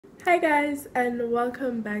Hi guys, and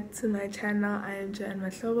welcome back to my channel. I am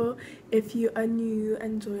Jo. If you are new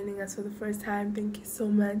and joining us for the first time, thank you so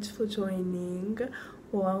much for joining.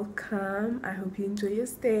 Welcome. I hope you enjoy your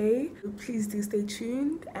stay. Please do stay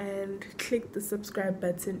tuned and click the subscribe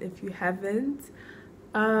button if you haven't.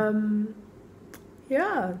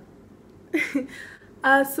 Yeah.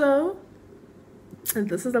 So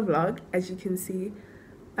this is a vlog, as you can see.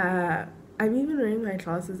 I'm even wearing my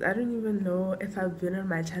glasses. I don't even know if I've been on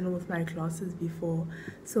my channel with my glasses before,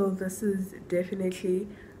 so this is definitely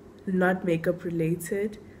not makeup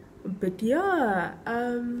related. But yeah,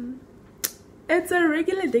 it's a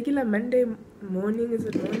regular Monday morning. Is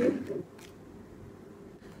it morning?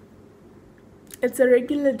 It's a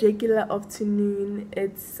regular afternoon.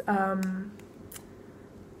 It's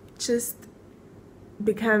just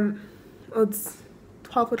become, oh, it's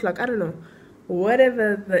 12 o'clock, I don't know,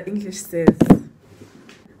 whatever the English says.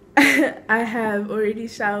 I have already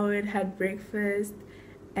showered, had breakfast,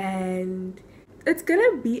 and it's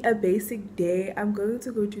gonna be a basic day. I'm going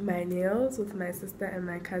to go do my nails with my sister and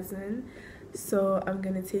my cousin, so I'm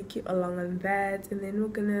gonna take you along on that, and then we're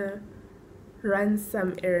gonna run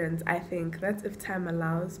some errands. I think that's if time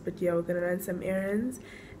allows, but yeah, we're gonna run some errands.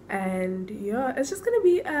 And yeah, it's just gonna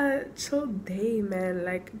be a chill day, man.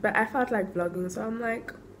 Like, but I felt like vlogging, so I'm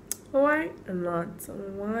like, why not?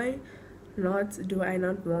 Why not? Do I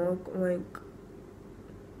not vlog? Like,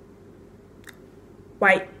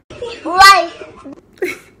 why?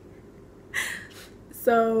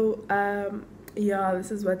 So yeah,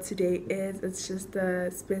 this is what today is. It's just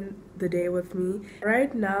spend the day with me.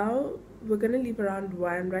 Right now we're gonna leave around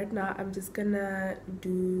 1. Right now I'm just gonna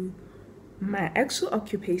do my actual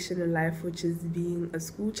occupation in life, which is being a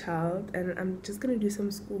school child, and I'm just gonna do some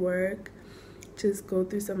schoolwork, just go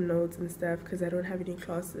through some notes and stuff because I don't have any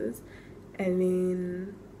classes. And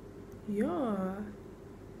then yeah,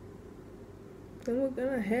 then we're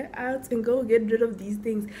gonna head out and go get rid of these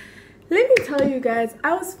things. Let me tell you guys,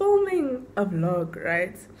 I was filming a vlog,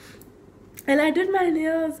 right? And I did my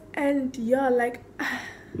nails, and yeah, like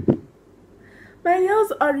my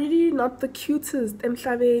nails are really not the cutest.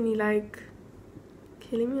 Emhlabeni, like,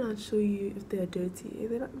 okay, let me not show you if they're dirty.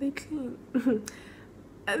 They're clean.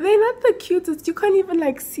 They're not the cutest. You can't even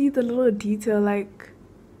like see the little detail, like,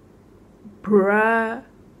 bruh.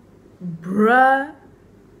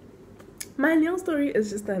 My nail story is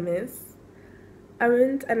just a mess. I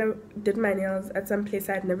went and I did my nails at some place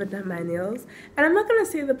I'd never done my nails, and I'm not gonna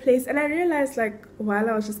say the place. And I realized, like, while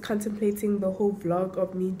I was just contemplating the whole vlog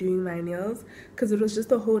of me doing my nails, because it was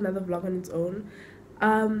just a whole another vlog on its own,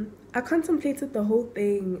 I contemplated the whole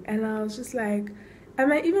thing, and I was just like,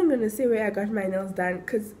 am I even gonna say where I got my nails done?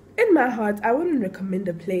 Because in my heart I wouldn't recommend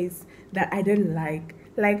a place that I didn't like.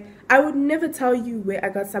 Like, I would never tell you where I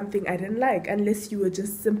got something I didn't like unless you were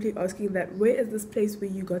just simply asking that, where is this place where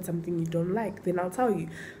you got something you don't like? Then I'll tell you.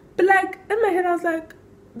 But like, in my head I was like,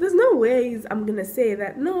 there's no ways I'm gonna say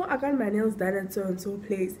that, no, I got my nails done at so and so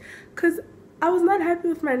place, because I was not happy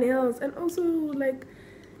with my nails. And also, like,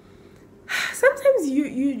 sometimes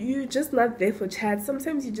you're just not there for chat.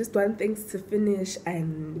 Sometimes you just want things to finish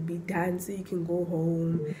and be done so you can go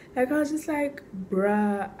home. Like, I was just like,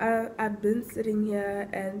 bruh, I've been sitting here.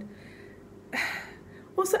 And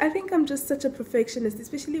also, I think I'm just such a perfectionist,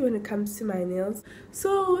 especially when it comes to my nails.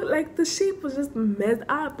 So like, the shape was just messed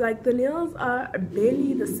up. Like, the nails are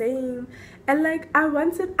barely the same, and like,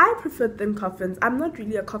 I prefer thin coffins. I'm not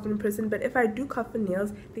really a coffin person, but if I do coffin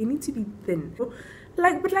nails, they need to be thin.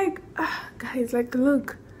 Like, but like, guys, like,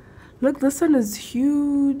 look, this one is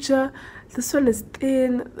huge, this one is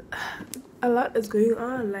thin. A lot is going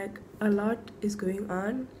on. Like, a lot is going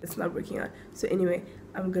on. It's not working out. So anyway,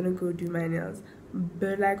 I'm gonna go do my nails.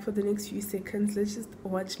 But like, for the next few seconds, let's just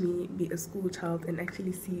watch me be a school child and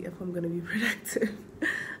actually see if I'm gonna be productive.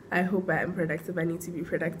 I hope I am productive. I need to be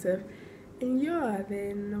productive. And yeah,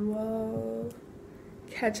 then we'll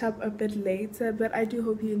catch up a bit later. But I do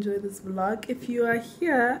hope you enjoy this vlog. If you are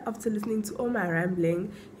here after listening to all my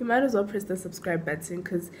rambling, you might as well press the subscribe button,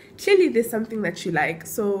 because clearly there's something that you like.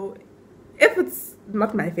 So if it's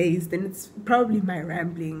not my face, then it's probably my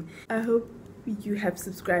rambling. I hope you have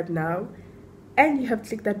subscribed now, and you have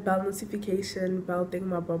clicked that bell notification bell thing,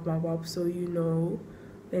 bob, so you know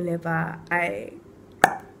whenever I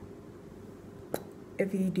a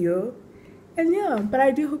video. And yeah, but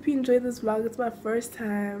I do hope you enjoy this vlog. It's my first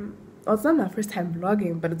time, well, it's not my first time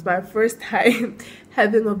vlogging, but it's my first time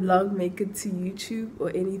having a vlog make it to YouTube or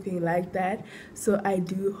anything like that. So I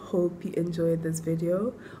do hope you enjoyed this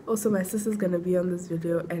video. Also, my sister's gonna be on this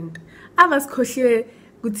video, and I was Gucci,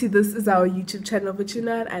 this is our YouTube channel, but you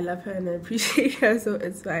know what, I love her and I appreciate her, so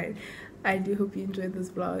it's fine. I do hope you enjoyed this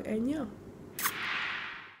vlog, and yeah.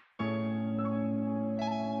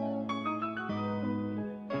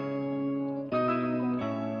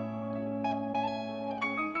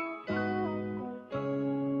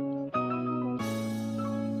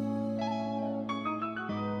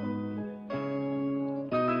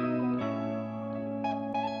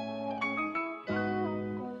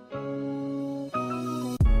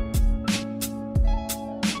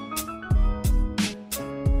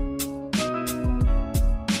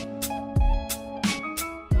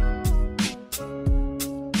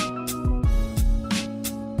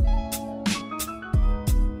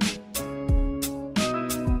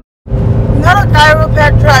 Not a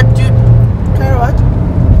chiropractor, dude. Chiro what?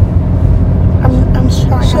 I'm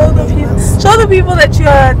trying. Show the people that you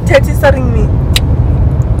are starting me.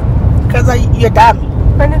 Because you're dumb.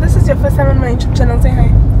 Manny, this is your first time on my YouTube channel. Say hi.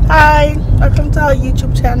 Hi, welcome to our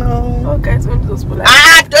YouTube channel. Oh, guys, want those people?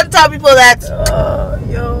 Don't tell people that.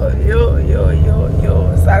 Yo,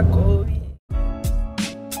 Sako.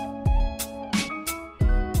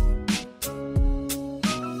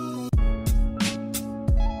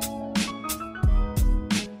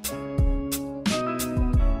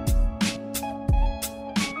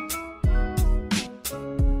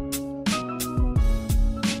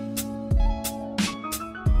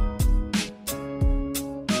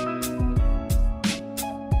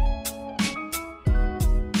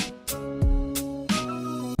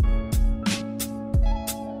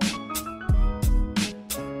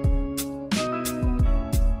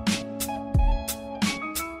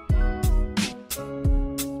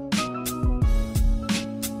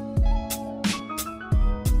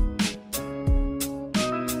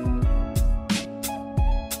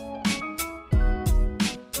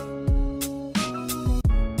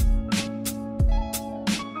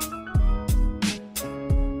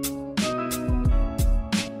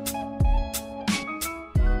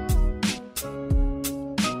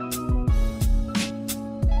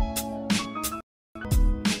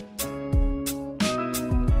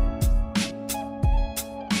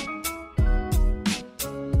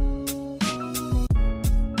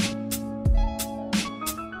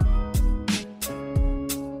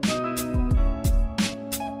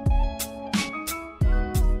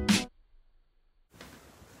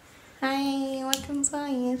 Hi, welcome to our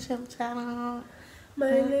YouTube channel. My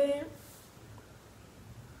name.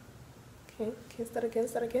 Okay, start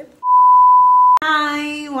again.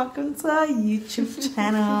 Hi, welcome to our YouTube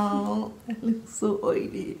channel. I look so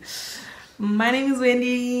oily. My name is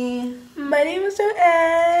Wendy. My name is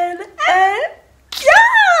Joanne. And yeah!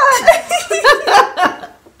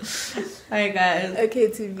 Alright, guys. Okay,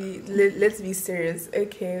 let's be serious.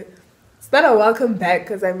 Okay. It's not a welcome back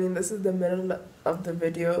because I mean, this is the middle of the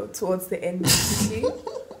video, towards the end, basically.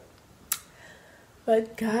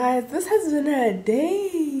 But guys, this has been a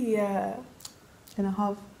day And a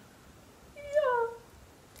half. Yeah.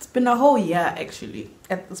 It's been a whole year, actually,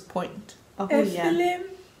 at this point. A whole year.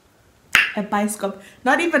 A bioscope.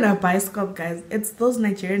 Not even a bioscope, guys. It's those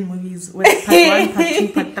Nigerian movies with part 1, part 2,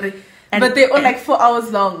 part 3. But they're all like 4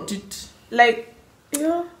 hours long. Dude. Like,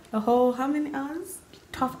 yeah. A whole, how many hours?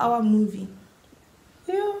 12-hour movie.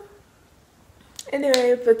 Yeah.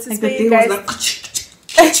 Anyway, but to like spare you guys...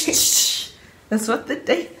 That's what the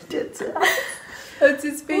day did to us. But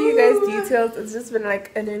to spare you guys details, it's just been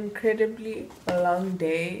like an incredibly long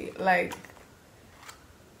day. Like,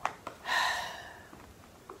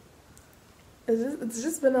 it's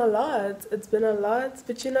just been a lot. It's been a lot,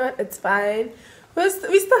 but you know what? It's fine. We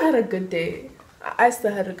still had a good day. I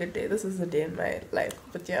still had a good day. This is a day in my life,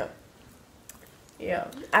 but yeah,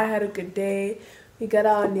 I had a good day. We got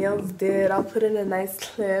our nails did. I'll put in a nice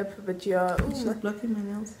clip, but yeah, she's blocking my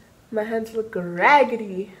nails. My hands look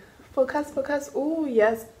raggedy. Focus. Oh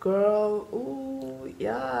yes, girl. Oh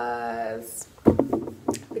yes.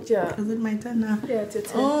 But yeah. Is it my turn now? Yeah, it's your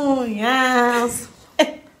turn. Oh yes.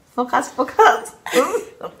 Focus.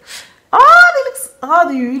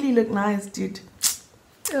 They really look nice, dude.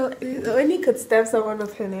 When you could stab someone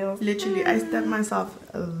with her nails. Literally, I stabbed myself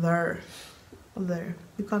there.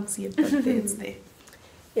 You can't see it, but it's there.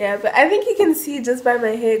 Yeah, but I think you can see just by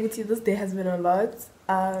my hair, Gucci, this day has been a lot.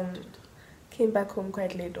 Came back home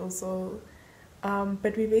quite late also.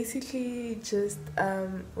 But we basically just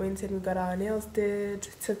went and we got our nails did.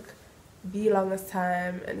 It took the longest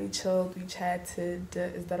time and we chilled, we chatted.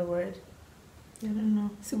 Is that a word? I don't know.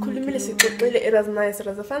 It was nice. It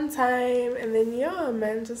was a fun time. And then yeah,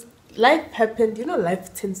 man, just life happened. You know,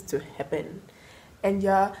 life tends to happen. And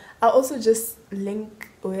yeah, I'll also just link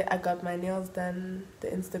where I got my nails done, the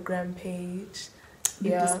Instagram page. The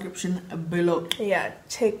description below. Yeah,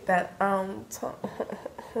 check that out.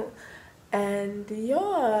 And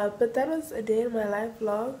yeah, but that was a day in my life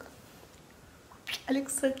vlog. I look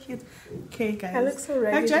so cute. Okay, guys. I look so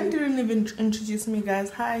ready. Like, Jen didn't even introduce me,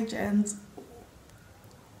 guys. Hi, Jens.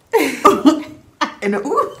 And a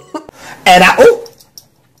ooh. And a ooh.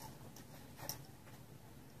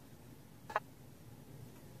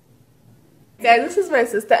 Guys, this is my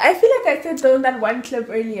sister. I feel like I said on that one clip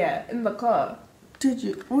earlier in the car. Did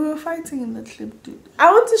you? We were fighting in the clip, dude.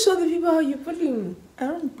 I want to show the people how you bullying. I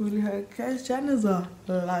don't bully her, guys. Jen is a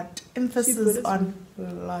lot. Emphasis on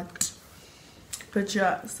lot. But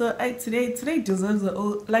yeah, so today deserves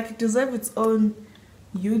it deserves its own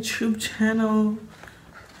YouTube channel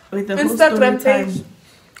with the Instagram page.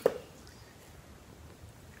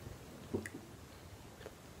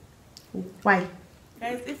 Why?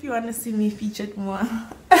 Guys, if you want to see me featured more on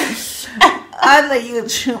the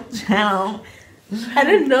YouTube channel, I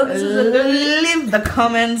didn't know this was a leave the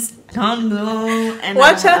comments down below and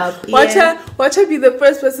watch her be the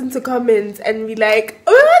first person to comment and be like,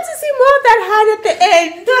 oh, we want to see more of that hand at the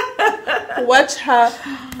end. Watch her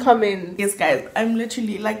comment. Yes, guys, I'm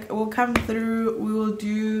literally like, we'll come through, we will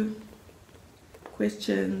do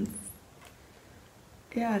questions.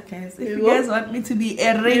 Yeah, guys, if you guys want me to be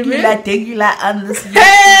a regular on this YouTube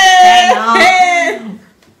channel,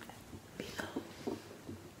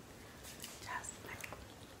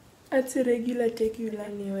 It's a regular.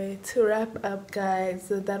 Anyway, to wrap up, guys,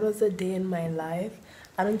 so that was a day in my life.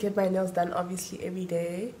 I don't get my nails done obviously every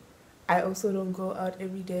day. I also don't go out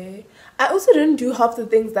every day. I also don't do half the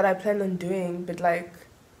things that I plan on doing, but like,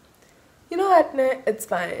 you know what, nah, it's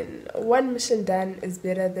fine. One mission done is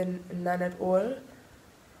better than none at all.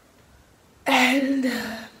 And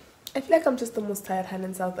I feel like I'm just the most tired hand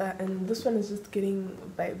in South Africa, and this one is just getting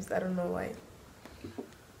vibes. I don't know why.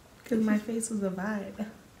 Because my face was a vibe.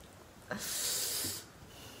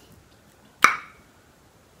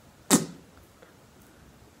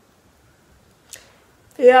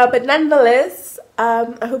 Yeah, but nonetheless,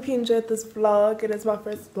 I hope you enjoyed this vlog. It is my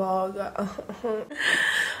first vlog.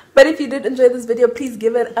 But if you did enjoy this video, please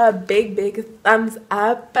give it a big thumbs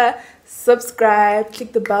up. Subscribe,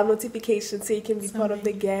 click the bell notification so you can be part of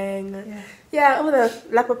the gang. Yeah, all the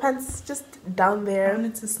lapper pants just down there. I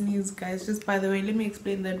wanted to sneeze, guys. Just by the way, let me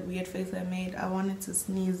explain that weird face I made. I wanted to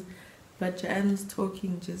sneeze, but Jan's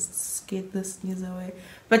talking just scared the sneeze away.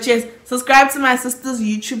 But yes, subscribe to my sister's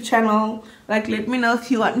YouTube channel. Like, let me know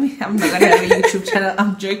if you want me. I'm not gonna have a YouTube channel.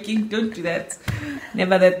 I'm joking. Don't do that.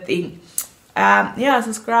 Never that thing. Yeah,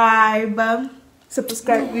 subscribe.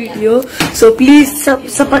 Subscribe video. So please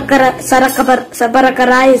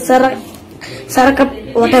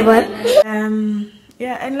whatever.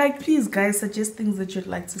 Yeah, and like, please guys, suggest things that you'd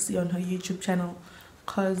like to see on her YouTube channel,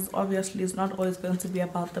 because obviously it's not always going to be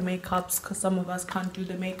about the makeups, because some of us can't do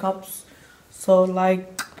the makeups. So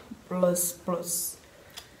like, plus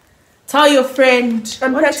tell your friend.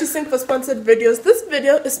 I'm practicing for sponsored videos. This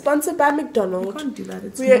video is sponsored by McDonald's. You can't do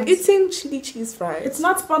that. We are eating chili cheese fries. It's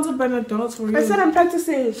not sponsored by McDonald's for you. I said I'm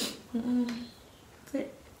practicing.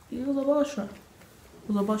 It was a bush. It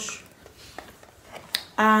was a bush.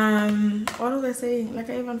 What was I saying? Like,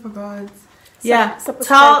 I even forgot. Yeah,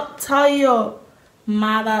 tell your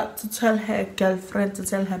mother to tell her girlfriend, to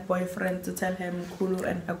tell her boyfriend, to tell her Mkulu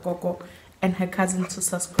and her Koko and her cousin to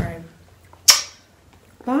subscribe.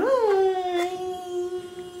 Bye.